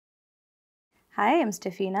Hi, I'm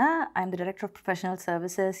Steffina. I'm the Director of Professional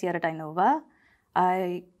Services here at Inova.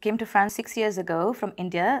 I came to France 6 years ago from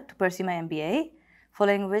India to pursue my MBA,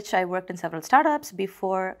 following which I worked in several startups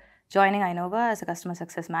before joining Inova as a Customer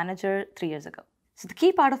Success Manager 3 years ago. So the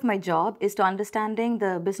key part of my job is to understanding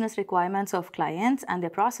the business requirements of clients and their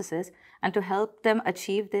processes and to help them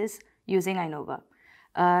achieve this using Inova.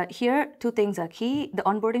 Here, two things are key. The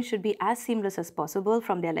onboarding should be as seamless as possible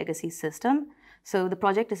from their legacy system. So the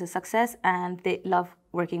project is a success and they love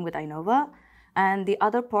working with Inova. And the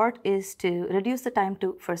other part is to reduce the time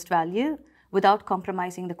to first value without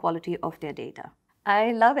compromising the quality of their data.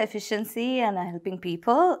 I love efficiency and helping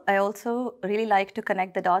people. I also really like to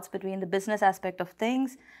connect the dots between the business aspect of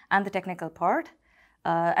things and the technical part.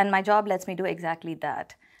 And my job lets me do exactly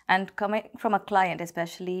that. And coming from a client,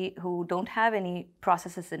 especially who don't have any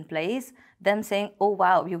processes in place, them saying, oh,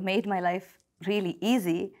 wow, you made my life really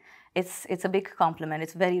easy, it's a big compliment.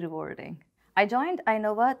 It's very rewarding. I joined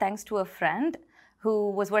Inova thanks to a friend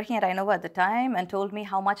who was working at Inova at the time and told me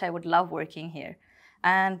how much I would love working here.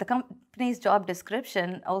 And the company's job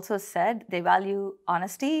description also said they value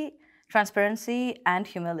honesty, transparency, and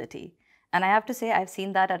humility. And I have to say, I've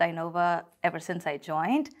seen that at Inova ever since I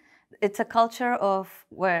joined. It's a culture of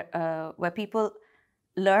where people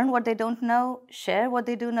learn what they don't know, share what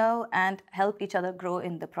they do know, and help each other grow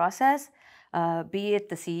in the process. Be it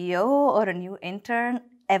the CEO or a new intern,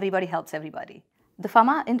 everybody helps everybody. The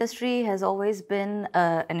pharma industry has always been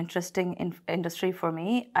an interesting industry for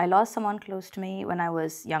me. I lost someone close to me when I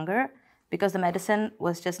was younger because the medicine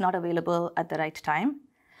was just not available at the right time.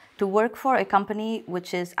 To work for a company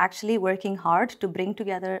which is actually working hard to bring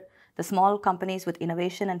together the small companies with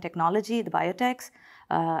innovation and technology, the biotechs,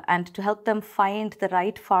 and to help them find the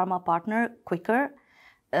right pharma partner quicker,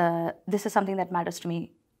 this is something that matters to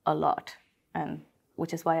me a lot, and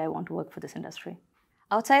which is why I want to work for this industry.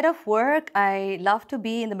 Outside of work, I love to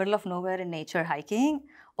be in the middle of nowhere in nature hiking,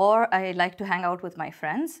 or I like to hang out with my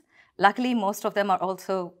friends. Luckily, most of them are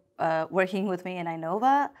also working with me in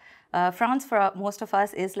Inova. France, for most of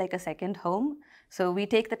us, is like a second home. So we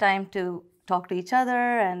take the time to talk to each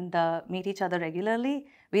other and meet each other regularly.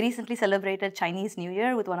 We recently celebrated Chinese New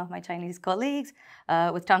Year with one of my Chinese colleagues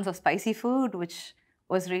with tons of spicy food, which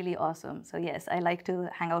was really awesome. So yes, I like to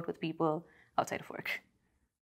hang out with people outside of work.